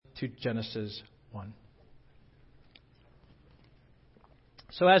to Genesis 1.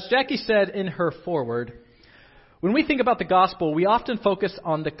 So as Jackie said in her foreword, when we think about the gospel, we often focus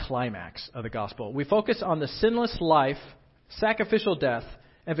on the climax of the gospel. We focus on the sinless life, sacrificial death,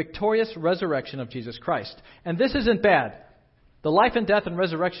 and victorious resurrection of Jesus Christ. And this isn't bad. The life and death and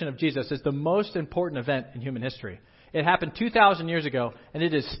resurrection of Jesus is the most important event in human history. It happened 2,000 years ago, and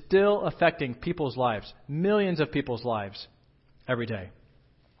it is still affecting people's lives, millions of people's lives, every day.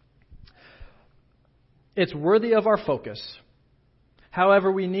 It's worthy of our focus.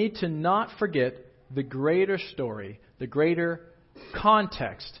 However, we need to not forget the greater story, the greater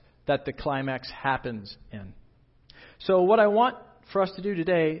context that the climax happens in. So what I want for us to do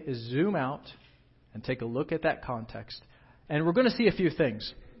today is zoom out and take a look at that context. And we're going to see a few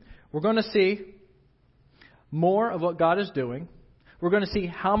things. We're going to see more of what God is doing. We're going to see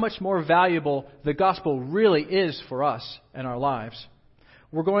how much more valuable the gospel really is for us and our lives.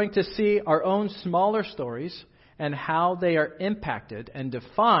 We're going to see our own smaller stories and how they are impacted and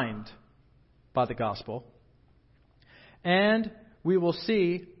defined by the gospel. And we will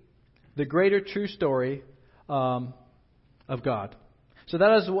see the greater true story of God. So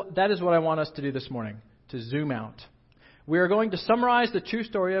that is what I want us to do this morning, to zoom out. We are going to summarize the true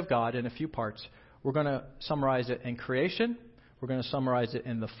story of God in a few parts. We're going to summarize it in creation. We're going to summarize it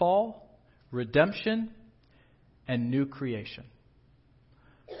in the fall, redemption, and new creation.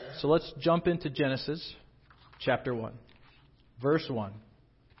 So let's jump into Genesis chapter 1, verse 1.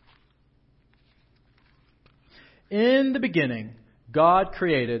 In the beginning, God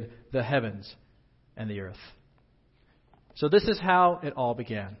created the heavens and the earth. So this is how it all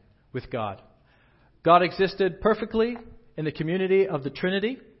began, with God. God existed perfectly in the community of the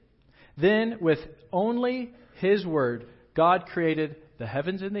Trinity. Then, with only His Word, God created the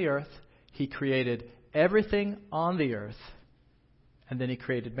heavens and the earth. He created everything on the earth. And then He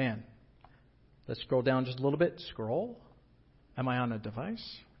created man. Let's scroll down just a little bit. Scroll. Am I on a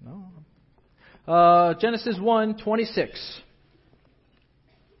device? No. Genesis 1:26.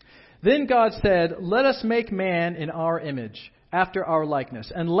 Then God said, "Let us make man in our image, after our likeness,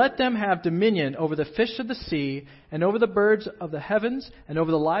 and let them have dominion over the fish of the sea, and over the birds of the heavens, and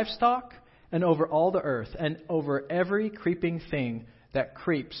over the livestock, and over all the earth, and over every creeping thing that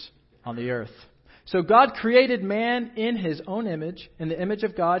creeps on the earth." So God created man in His own image. In the image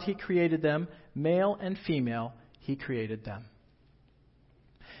of God He created them, male and female He created them.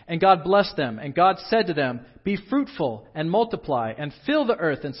 And God blessed them, and God said to them, "Be fruitful and multiply, and fill the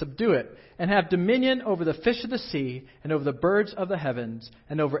earth and subdue it, and have dominion over the fish of the sea, and over the birds of the heavens,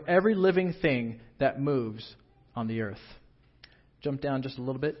 and over every living thing that moves on the earth." Jump down just a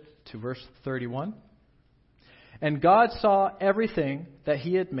little bit to verse 31. And God saw everything that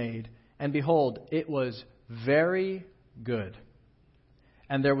He had made, and behold, it was very good.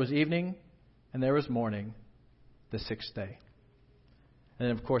 And there was evening, and there was morning, the sixth day. And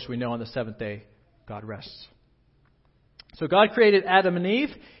then, of course, we know on the seventh day, God rests. So God created Adam and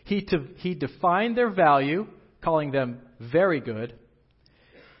Eve. He defined their value, calling them very good.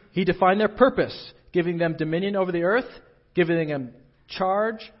 He defined their purpose, giving them dominion over the earth, giving them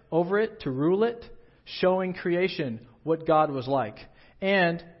charge over it to rule it, showing creation what God was like.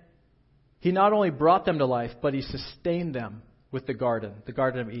 And He not only brought them to life, but He sustained them with the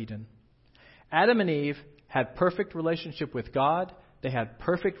Garden of Eden. Adam and Eve had perfect relationship with God. They had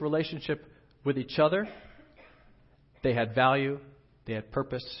perfect relationship with each other. They had value. They had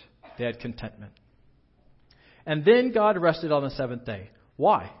purpose. They had contentment. And then God rested on the seventh day.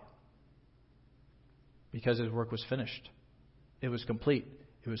 Why? Because His work was finished. It was complete.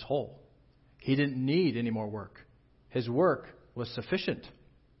 It was whole. He didn't need any more work. His work was sufficient.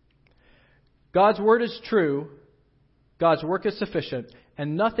 God's word is true. God's work is sufficient.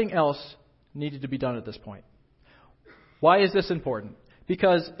 And nothing else needed to be done at this point. Why is this important?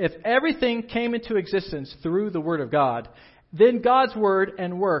 Because if everything came into existence through the Word of God, then God's Word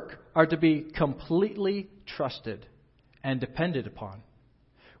and work are to be completely trusted and depended upon.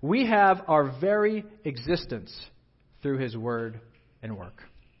 We have our very existence through His Word and work.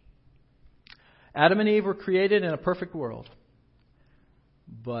 Adam and Eve were created in a perfect world,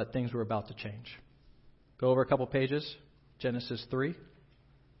 but things were about to change. Go over a couple pages. Genesis 3.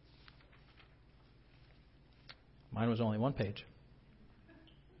 Mine was only one page.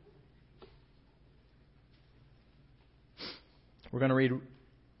 We're going to read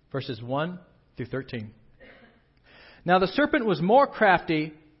verses 1 through 13. Now the serpent was more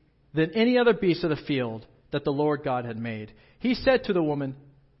crafty than any other beast of the field that the Lord God had made. He said to the woman,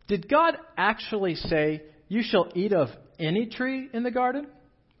 "Did God actually say, 'You shall eat of any tree in the garden?'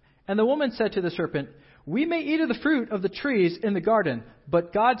 And the woman said to the serpent, We may eat of the fruit of the trees in the garden,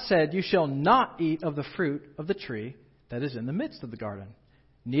 but God said, you shall not eat of the fruit of the tree that is in the midst of the garden.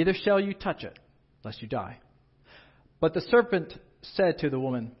 Neither shall you touch it, lest you die. But the serpent said to the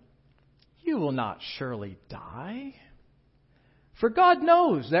woman, you will not surely die. For God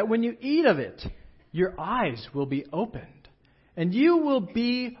knows that when you eat of it, your eyes will be opened, and you will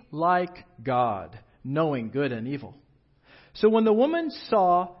be like God, knowing good and evil. So when the woman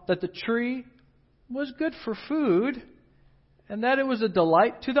saw that the tree was good for food, and that it was a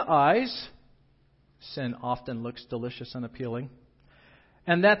delight to the eyes, sin often looks delicious and appealing,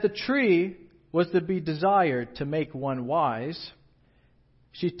 and that the tree was to be desired to make one wise,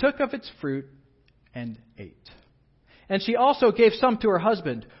 she took of its fruit and ate. And she also gave some to her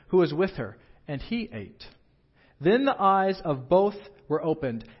husband who was with her, and he ate. Then the eyes of both were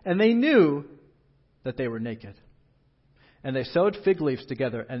opened, and they knew that they were naked. And they sewed fig leaves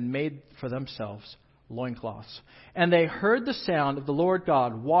together and made for themselves loincloths. And they heard the sound of the Lord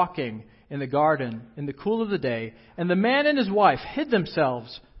God walking in the garden in the cool of the day. And the man and his wife hid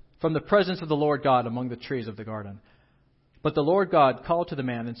themselves from the presence of the Lord God among the trees of the garden. But the Lord God called to the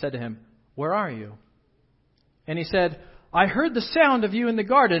man and said to him, where are you? And he said, I heard the sound of you in the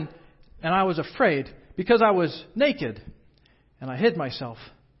garden, and I was afraid, because I was naked, and I hid myself.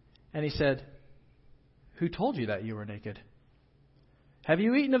 And he said, who told you that you were naked? Have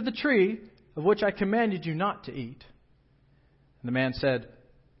you eaten of the tree of which I commanded you not to eat? And the man said,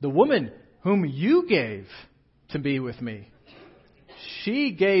 the woman whom you gave to be with me,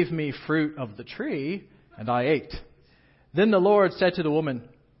 she gave me fruit of the tree, and I ate. Then the Lord said to the woman,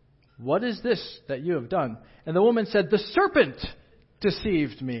 what is this that you have done? And the woman said, the serpent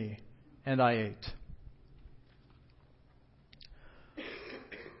deceived me, and I ate.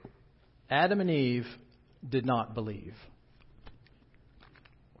 Adam and Eve did not believe.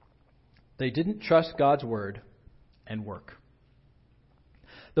 They didn't trust God's word and work.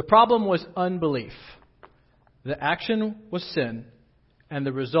 The problem was unbelief. The action was sin, and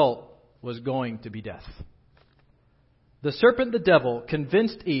the result was going to be death. The serpent, the devil,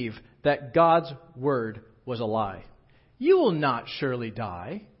 convinced Eve that God's word was a lie. You will not surely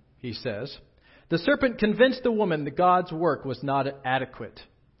die, he says. The serpent convinced the woman that God's work was not adequate.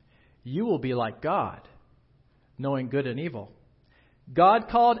 You will be like God, knowing good and evil. God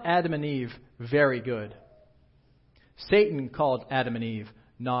called Adam and Eve very good. Satan called Adam and Eve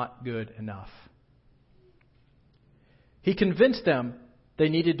not good enough. He convinced them they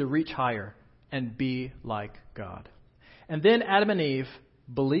needed to reach higher and be like God. And then Adam and Eve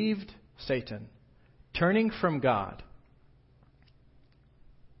believed Satan, turning from God.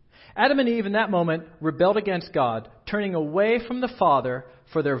 Adam and Eve in that moment rebelled against God, turning away from the Father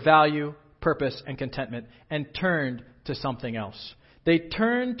for their value, purpose, and contentment, and turned to something else. They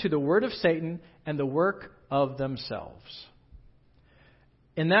turned to the word of Satan and the work of themselves.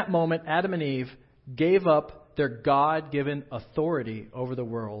 In that moment, Adam and Eve gave up their God-given authority over the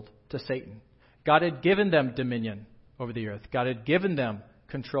world to Satan. God had given them dominion over the earth. God had given them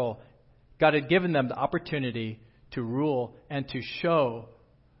control. God had given them the opportunity to rule and to show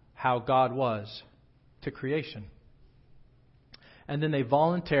how God was to creation. And then they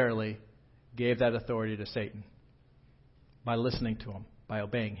voluntarily gave that authority to Satan by listening to him, by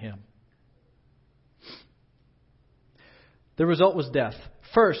obeying him. The result was death.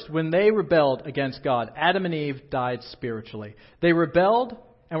 First, when they rebelled against God, Adam and Eve died spiritually. They rebelled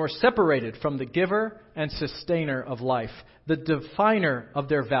and were separated from the giver and sustainer of life, the definer of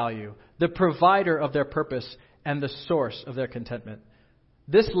their value, the provider of their purpose, and the source of their contentment.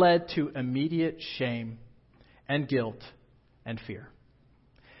 This led to immediate shame and guilt and fear.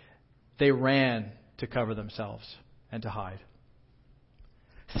 They ran to cover themselves and to hide.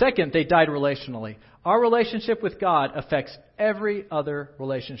 Second, they died relationally. Our relationship with God affects every other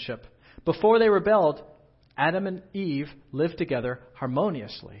relationship. Before they rebelled, Adam and Eve lived together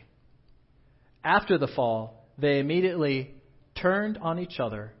harmoniously. After the fall, they immediately turned on each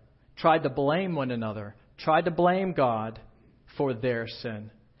other, tried to blame one another, tried to blame God for their sin.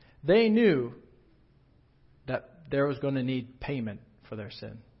 They knew that there was going to need payment for their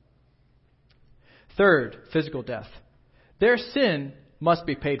sin. Third, physical death. Their sin must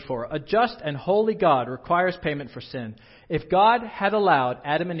be paid for. A just and holy God requires payment for sin. If God had allowed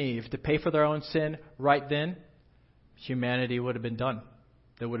Adam and Eve to pay for their own sin right then, humanity would have been done.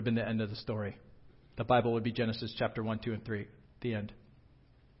 That would have been the end of the story. The Bible would be Genesis chapter 1, 2, and 3, the end.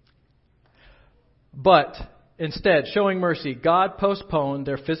 But instead, showing mercy, God postponed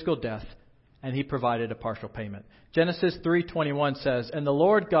their physical death, and he provided a partial payment. Genesis 3:21 says, "And the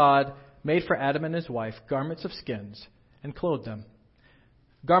Lord God made for Adam and his wife garments of skins and clothed them."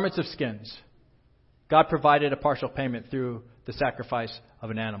 Garments of skins. God provided a partial payment through the sacrifice of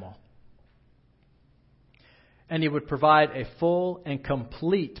an animal. And he would provide a full and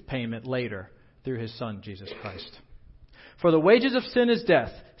complete payment later through his Son, Jesus Christ. For the wages of sin is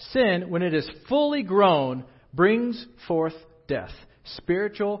death. Sin, when it is fully grown, brings forth death,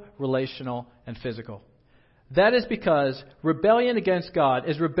 spiritual, relational, and physical. That is because rebellion against God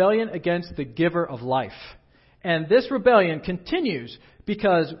is rebellion against the giver of life. And this rebellion continues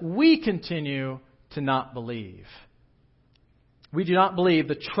because we continue to not believe. We do not believe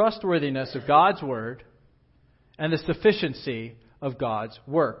the trustworthiness of God's word and the sufficiency of God's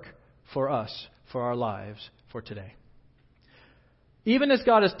work for us, for our lives, for today. Even as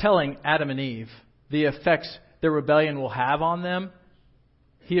God is telling Adam and Eve the effects their rebellion will have on them,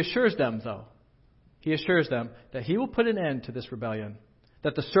 he assures them, though. He assures them that he will put an end to this rebellion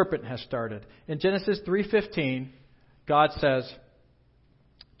that the serpent has started. In Genesis 3:15, God says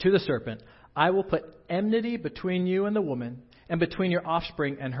to the serpent, I will put enmity between you and the woman, and between your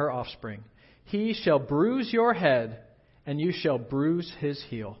offspring and her offspring. He shall bruise your head, and you shall bruise his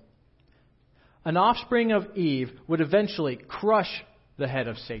heel. An offspring of Eve would eventually crush the head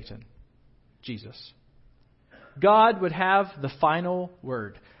of Satan, Jesus. God would have the final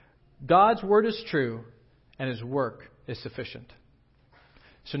word. God's word is true, and his work is sufficient.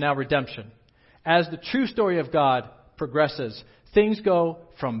 So now redemption. As the true story of God progresses, things go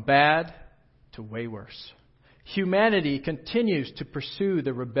from bad to way worse. Humanity continues to pursue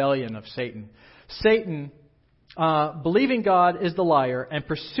the rebellion of Satan. Satan, believing God is the liar and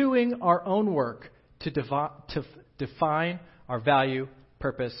pursuing our own work to define our value,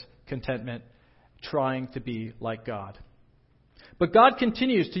 purpose, contentment, trying to be like God. But God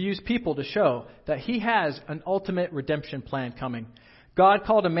continues to use people to show that he has an ultimate redemption plan coming. God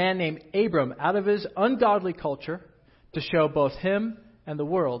called a man named Abram out of his ungodly culture to show both him and the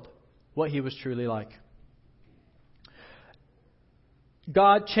world what he was truly like.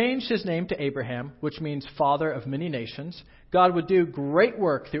 God changed his name to Abraham, which means father of many nations. God would do great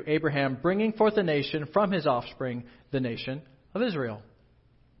work through Abraham, bringing forth a nation from his offspring, the nation of Israel.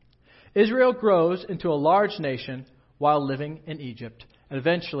 Israel grows into a large nation while living in Egypt, and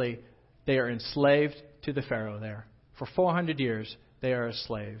eventually they are enslaved to the Pharaoh there. For 400 years, they are a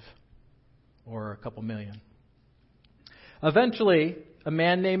slave, or a couple million. Eventually, a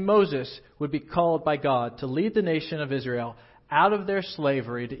man named Moses would be called by God to lead the nation of Israel out of their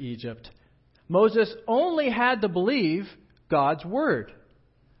slavery to Egypt. Moses only had to believe God's word.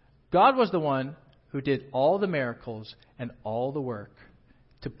 God was the one who did all the miracles and all the work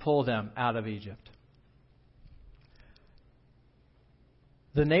to pull them out of Egypt.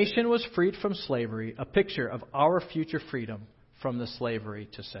 The nation was freed from slavery, a picture of our future freedom from the slavery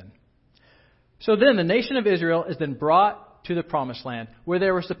to sin. So then the nation of Israel is then brought to the promised land where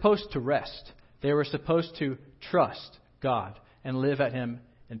they were supposed to rest. They were supposed to trust God and live at him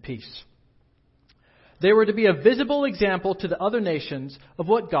in peace. They were to be a visible example to the other nations of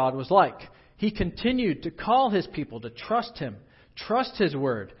what God was like. He continued to call his people to trust him, trust his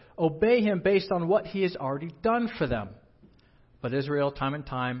word, obey him based on what he has already done for them. But Israel, time and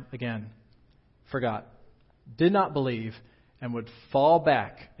time again, forgot, did not believe, and would fall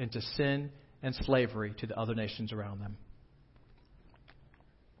back into sin and slavery to the other nations around them.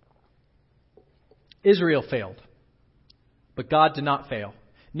 Israel failed, but God did not fail.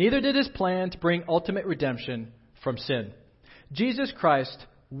 Neither did his plan to bring ultimate redemption from sin. Jesus Christ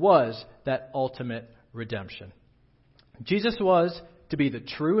was that ultimate redemption. Jesus was to be the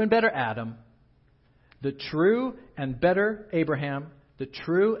true and better Adam, the true and better Abraham, the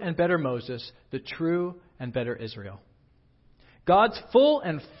true and better Moses, the true and better Israel. God's full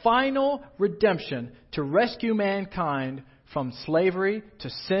and final redemption to rescue mankind from slavery to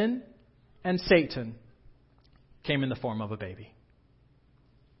sin and Satan came in the form of a baby.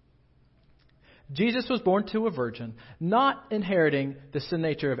 Jesus was born to a virgin, not inheriting the sin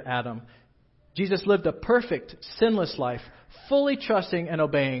nature of Adam. Jesus lived a perfect, sinless life, fully trusting and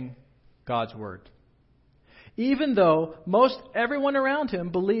obeying God's word. Even though most everyone around him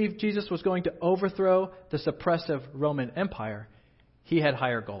believed Jesus was going to overthrow the suppressive Roman Empire, he had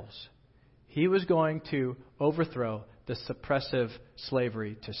higher goals. He was going to overthrow the suppressive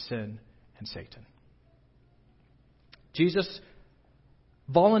slavery to sin and Satan. Jesus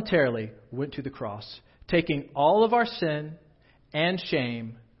voluntarily went to the cross, taking all of our sin and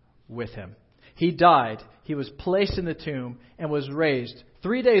shame with him. He died, he was placed in the tomb, and was raised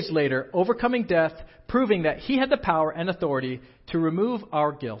 3 days later, overcoming death, proving that he had the power and authority to remove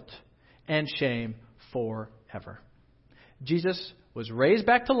our guilt and shame forever. Jesus was raised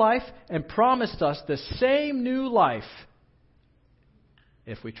back to life and promised us the same new life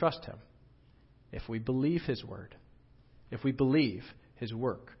if we trust him. if we believe His word, if we believe His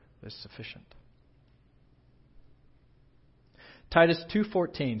work is sufficient. Titus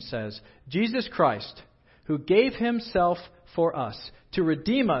 2:14 says, Jesus Christ, who gave Himself for us to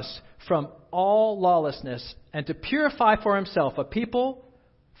redeem us from all lawlessness and to purify for Himself a people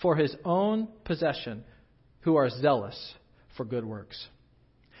for His own possession who are zealous for good works.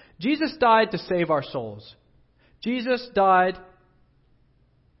 Jesus died to save our souls. Jesus died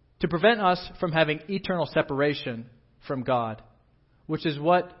to prevent us from having eternal separation from God, which is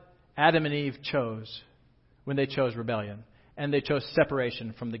what Adam and Eve chose when they chose rebellion, and they chose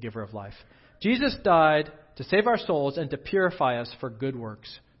separation from the giver of life. Jesus died to save our souls and to purify us for good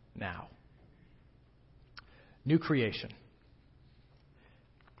works now. New creation.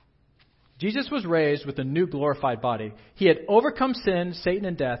 Jesus was raised with a new glorified body. He had overcome sin, Satan,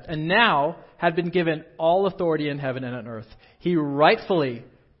 and death, and now had been given all authority in heaven and on earth. He rightfully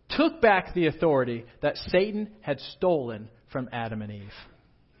took back the authority that Satan had stolen from Adam and Eve.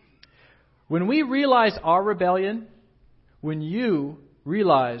 When we realize our rebellion, when you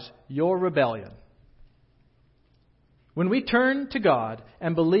realize your rebellion, when we turn to God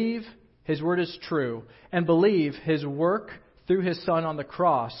and believe His word is true and believe His work through His Son on the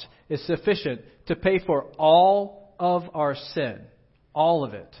cross is sufficient to pay for all of our sin, all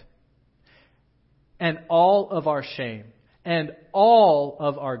of it, and all of our shame, and all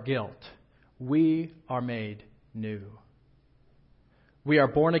of our guilt, we are made new. We are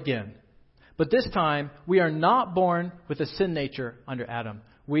born again. But this time, we are not born with a sin nature under Adam.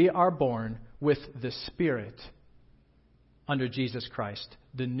 We are born with the Spirit under Jesus Christ,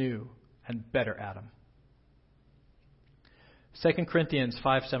 the new and better Adam. 2 Corinthians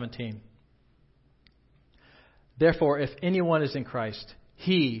 5:17. Therefore, if anyone is in Christ,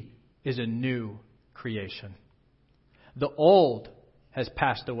 he is a new creation. The old has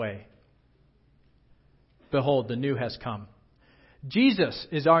passed away. Behold, the new has come. Jesus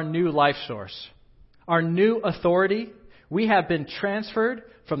is our new life source, our new authority. We have been transferred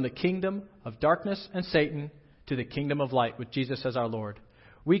from the kingdom of darkness and Satan to the kingdom of light with Jesus as our Lord.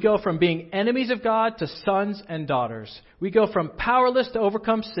 We go from being enemies of God to sons and daughters. We go from powerless to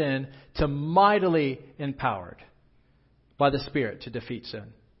overcome sin to mightily empowered by the Spirit to defeat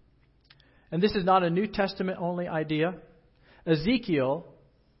sin. And this is not a New Testament only idea. Ezekiel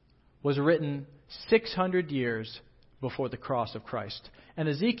was written 600 years before the cross of Christ. And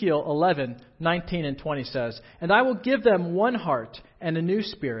Ezekiel 11:19 and 20 says, "And I will give them one heart and a new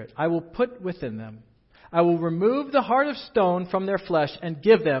spirit I will put within them. I will remove the heart of stone from their flesh and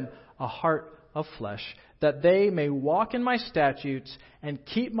give them a heart of flesh, that they may walk in my statutes and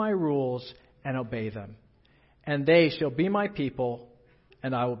keep my rules and obey them. And they shall be my people,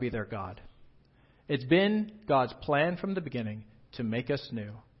 and I will be their God." It's been God's plan from the beginning to make us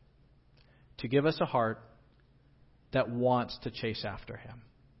new, to give us a heart that wants to chase after Him.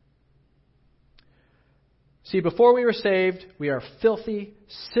 See, before we were saved, we are filthy,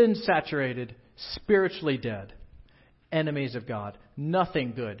 sin-saturated, spiritually dead, enemies of God.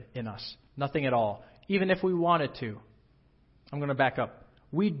 Nothing good in us, nothing at all, even if we wanted to. I'm going to back up.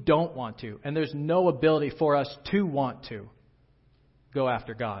 We don't want to, and there's no ability for us to want to go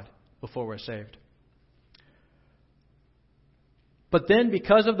after God before we're saved. But then,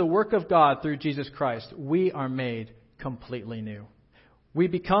 because of the work of God through Jesus Christ, we are made completely new. We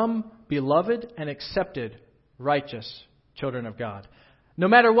become beloved and accepted, righteous children of God. No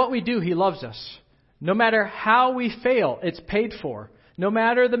matter what we do, He loves us. No matter how we fail, it's paid for. No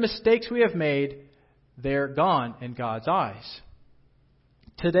matter the mistakes we have made, they're gone in God's eyes.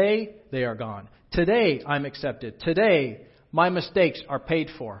 Today, they are gone. Today, I'm accepted. Today, my mistakes are paid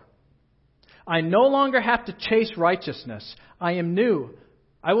for. I no longer have to chase righteousness. I am new.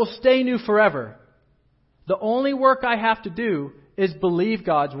 I will stay new forever. The only work I have to do is believe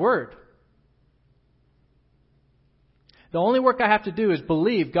God's word. The only work I have to do is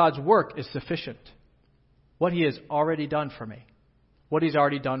believe God's work is sufficient. What He has already done for me. What He's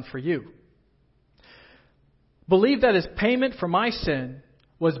already done for you. Believe that His payment for my sin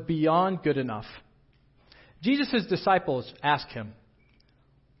was beyond good enough. Jesus' disciples asked Him,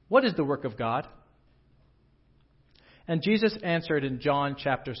 "What is the work of God?" And Jesus answered in John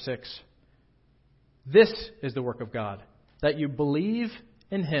chapter 6, "This is the work of God, that you believe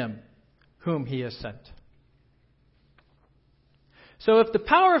in Him whom He has sent." So if the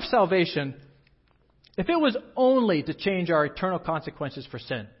power of salvation, if it was only to change our eternal consequences for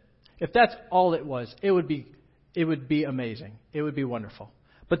sin, if that's all it was, it would be amazing. It would be wonderful.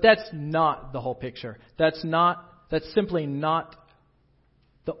 But that's not the whole picture. That's simply not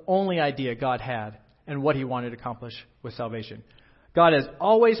the only idea God had and what He wanted to accomplish with salvation. God has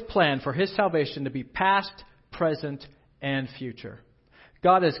always planned for His salvation to be past, present, and future.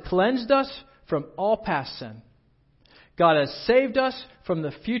 God has cleansed us from all past sin. God has saved us from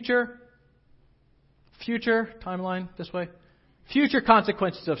the future timeline this way, future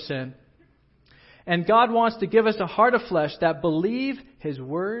consequences of sin. And God wants to give us a heart of flesh that believe His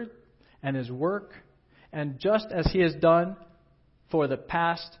word and His work. And just as He has done for the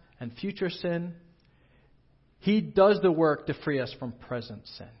past and future sin, He does the work to free us from present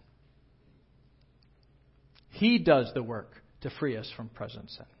sin. He does the work to free us from present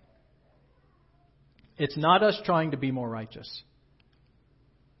sin. It's not us trying to be more righteous.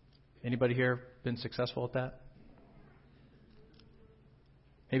 Anybody here been successful at that?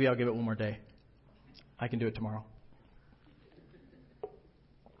 Maybe I'll give it one more day. I can do it tomorrow.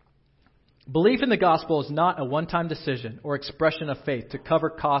 Belief in the gospel is not a one-time decision or expression of faith to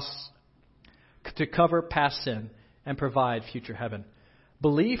cover costs, to cover past sin and provide future heaven.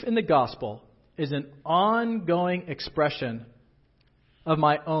 Belief in the gospel is an ongoing expression of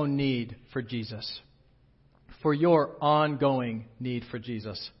my own need for Jesus, for your ongoing need for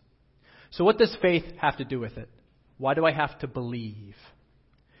Jesus. So what does faith have to do with it? Why do I have to believe?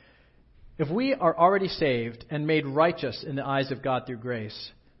 If we are already saved and made righteous in the eyes of God through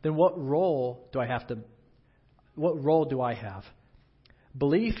grace, then what role do I have?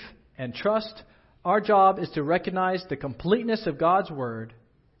 Belief and trust. Our job is to recognize the completeness of God's word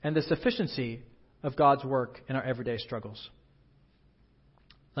and the sufficiency of God's work in our everyday struggles.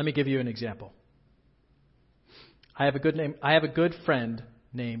 Let me give you an example. I have a good friend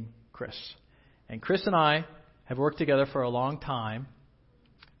named Chris. And Chris and I have worked together for a long time,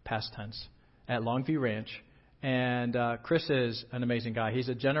 past tense, at Longview Ranch. And Chris is an amazing guy. He's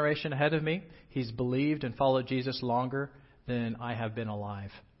a generation ahead of me. He's believed and followed Jesus longer than I have been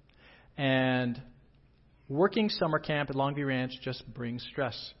alive. And working summer camp at Longview Ranch just brings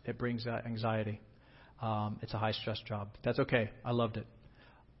stress. It brings anxiety. It's a high-stress job. That's okay. I loved it.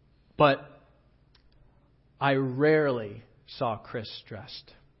 But I rarely saw Chris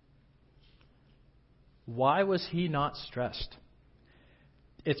stressed. Why was he not stressed?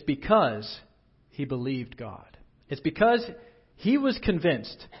 It's because he believed God. It's because he was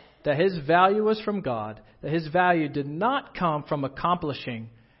convinced that his value was from God, that his value did not come from accomplishing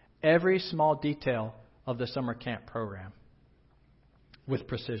every small detail of the summer camp program with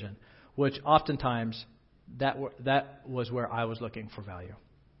precision, which oftentimes that was where I was looking for value.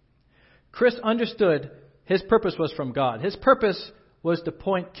 Chris understood his purpose was from God. His purpose was to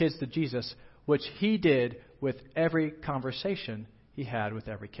point kids to Jesus, which he did with every conversation he had with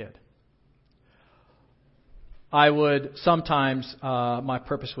every kid. I would sometimes, my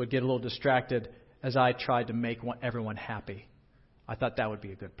purpose would get a little distracted as I tried to make everyone happy. I thought that would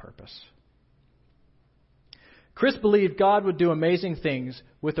be a good purpose. Chris believed God would do amazing things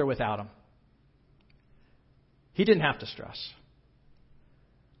with or without him. He didn't have to stress.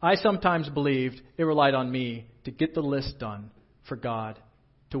 I sometimes believed it relied on me to get the list done for God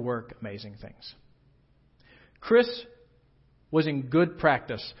to work amazing things. Chris was in good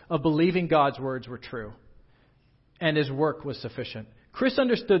practice of believing God's words were true, and his work was sufficient. Chris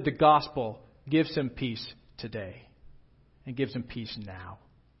understood the gospel gives him peace today and gives him peace now.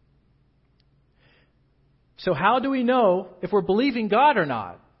 So how do we know if we're believing God or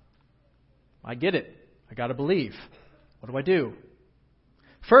not? I get it. I got to believe. What do I do?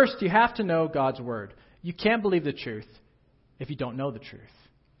 First, you have to know God's word. You can't believe the truth if you don't know the truth.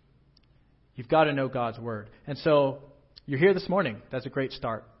 You've got to know God's word. And so you're here this morning. That's a great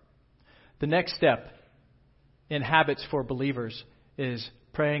start. The next step in habits for believers is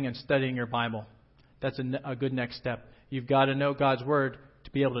praying and studying your Bible. That's a good next step. You've got to know God's word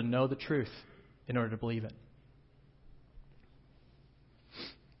to be able to know the truth in order to believe it.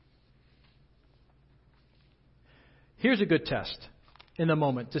 Here's a good test in the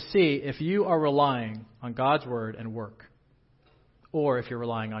moment to see if you are relying on God's word and work, or if you're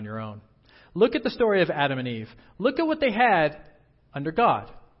relying on your own. Look at the story of Adam and Eve. Look at what they had under God,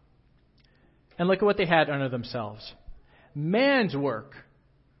 and look at what they had under themselves. Man's work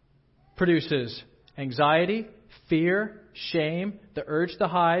produces anxiety, fear, shame, the urge to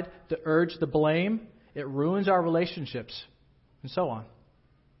hide, the urge to blame. It ruins our relationships, and so on.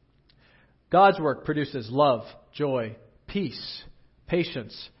 God's work produces love, joy, peace,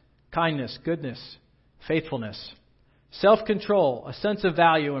 patience, kindness, goodness, faithfulness, self-control, a sense of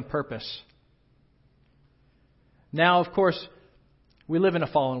value and purpose. Now, of course, we live in a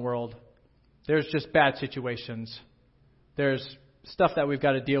fallen world. There's just bad situations. There's stuff that we've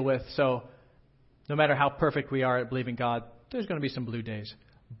got to deal with. So no matter how perfect we are at believing God, there's going to be some blue days.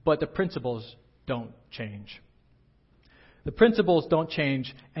 But the principles don't change. The principles don't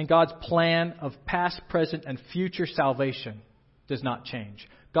change, and God's plan of past, present, and future salvation does not change.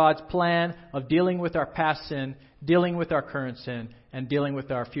 God's plan of dealing with our past sin, dealing with our current sin, and dealing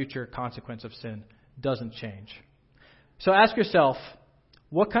with our future consequence of sin doesn't change. So ask yourself,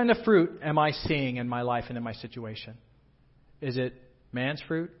 what kind of fruit am I seeing in my life and in my situation? Is it man's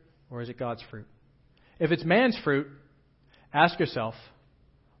fruit or is it God's fruit? If it's man's fruit, ask yourself,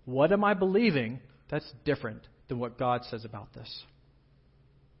 what am I believing that's different than what God says about this?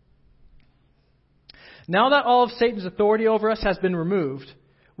 Now that all of Satan's authority over us has been removed,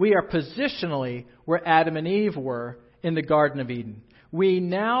 we are positionally where Adam and Eve were in the Garden of Eden. We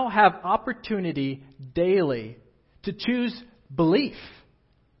now have opportunity daily to choose belief.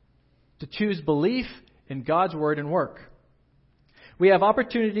 To choose belief in God's word and work. We have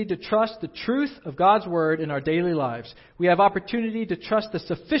opportunity to trust the truth of God's word in our daily lives. We have opportunity to trust the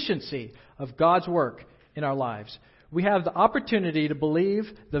sufficiency of God's work in our lives. We have the opportunity to believe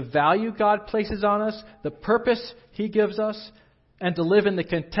the value God places on us, the purpose He gives us, and to live in the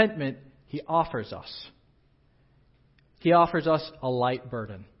contentment He offers us. He offers us a light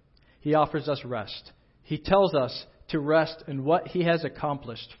burden. He offers us rest. He tells us to rest in what He has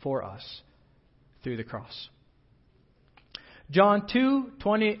accomplished for us through the cross. John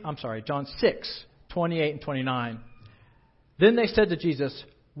 6, 28 and 29. Then they said to Jesus,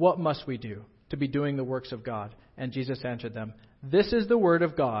 "What must we do to be doing the works of God?" And Jesus answered them, "This is the word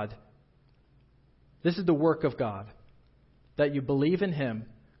of God. This is the work of God, that you believe in Him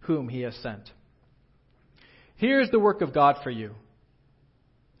whom He has sent." Here's the work of God for you.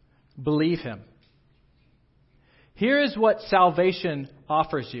 Believe Him. Here is what salvation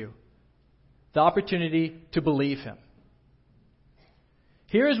offers you. The opportunity to believe Him.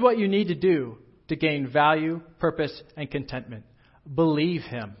 Here is what you need to do to gain value, purpose, and contentment. Believe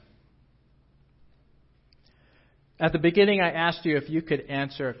Him. At the beginning, I asked you if you could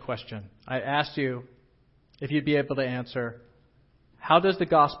answer a question. I asked you if you'd be able to answer, how does the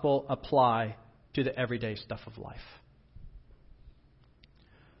gospel apply to the everyday stuff of life?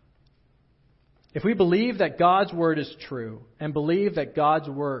 If we believe that God's word is true and believe that God's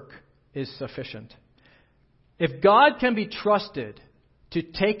work is sufficient, if God can be trusted to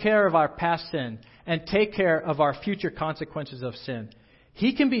take care of our past sin and take care of our future consequences of sin,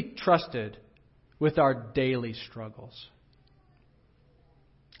 He can be trusted with our daily struggles.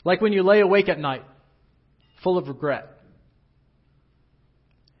 Like when you lay awake at night, full of regret.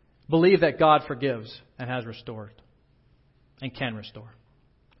 Believe that God forgives and has restored and can restore.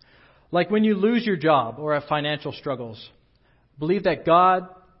 Like when you lose your job or have financial struggles, believe that God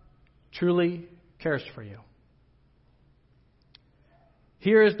truly cares for you.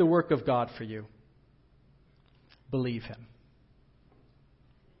 Here is the work of God for you. Believe Him.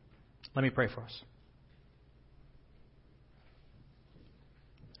 Let me pray for us.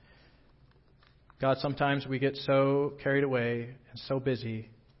 God, sometimes we get so carried away and so busy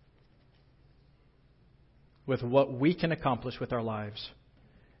with what we can accomplish with our lives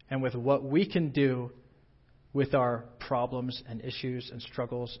and with what we can do with our problems and issues and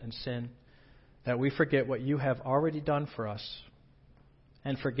struggles and sin, that we forget what You have already done for us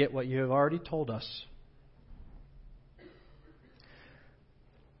and forget what You have already told us.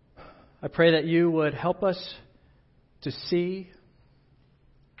 I pray that You would help us to see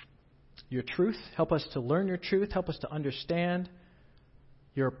Your truth, help us to learn Your truth, help us to understand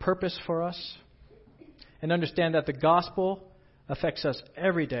Your purpose for us, and understand that the gospel affects us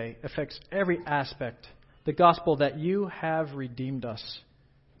every day, affects every aspect. The gospel that You have redeemed us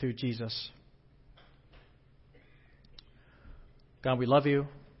through Jesus. God, we love You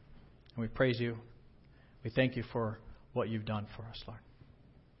and we praise You. We thank You for what You've done for us, Lord.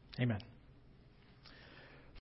 Amen.